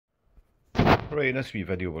Right, in this wee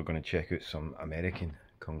video we're going to check out some American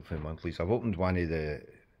Kung Fu Monthlies. I've opened one of the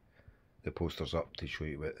posters up to show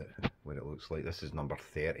you what it looks like. This is number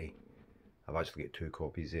 30. I've actually got two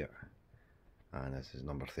copies there. And this is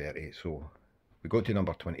number 30. So we got to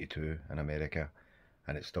number 22 in America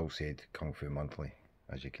and it still said Kung Fu Monthly,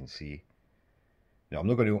 as you can see. Now I'm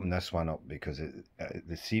not going to open this one up because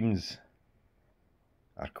the seams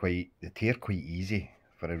are they tear quite easy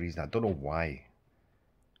for a reason. I don't know why.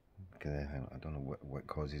 I don't know what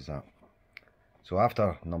causes that. So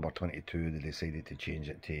after number 22 they decided to change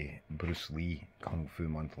it to Bruce Lee Kung Fu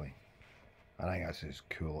Monthly. I think that's as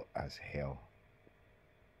cool as hell.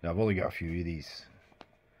 Now I've only got a few of these.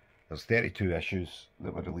 There's 32 issues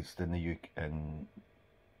that were released in the UK, in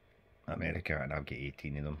America, and I've got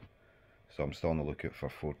 18 of them. So I'm still on the lookout for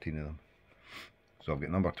 14 of them. So I've got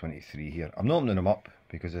number 23 here. I'm not opening them up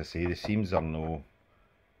because, as I say, the seams are no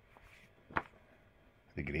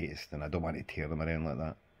the greatest, and I don't want to tear them around like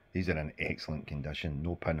that. These are in excellent condition,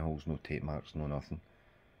 no pinholes, no tape marks, no nothing.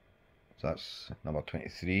 So that's number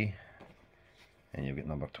 23, and you've got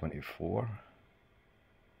number 24.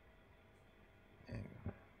 And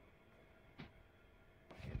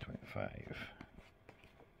 25.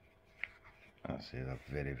 I say they're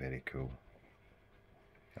very, very cool.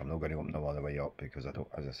 I'm not going to open them all the way up because I don't,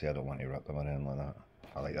 as I say, I don't want to rip them around like that.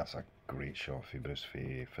 I think that's a great shot for Bruce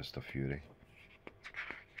for Fist of Fury.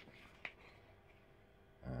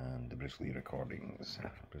 And the Bruce Lee recordings,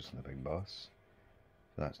 Bruce and the Big Boss.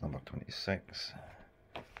 So that's number 26.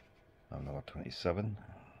 I'm number 27.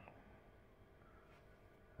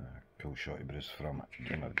 Cool shot of Bruce from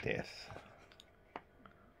Game of Death.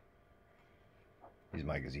 These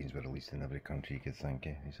magazines were released in every country you could think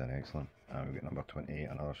of. These are excellent. And we've got number 28,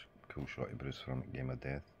 another cool shot of Bruce from Game of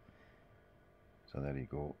Death. So there you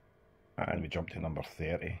go. And we jump to number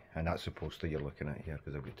 30, and that's the poster you're looking at here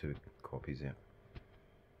because I've got two copies here.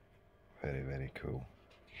 Very, very cool.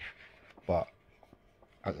 But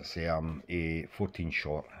as I say, I'm a 14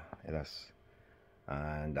 short of this,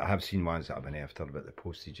 and I have seen ones that I've been after, but the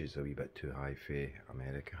postage is a wee bit too high for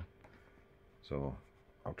America. So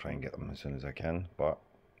I'll try and get them as soon as I can, but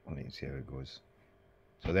we'll need to see how it goes.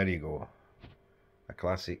 So there you go, a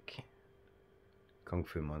classic Kung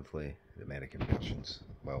Fu Monthly, the American versions.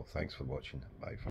 Well, thanks for watching. Bye.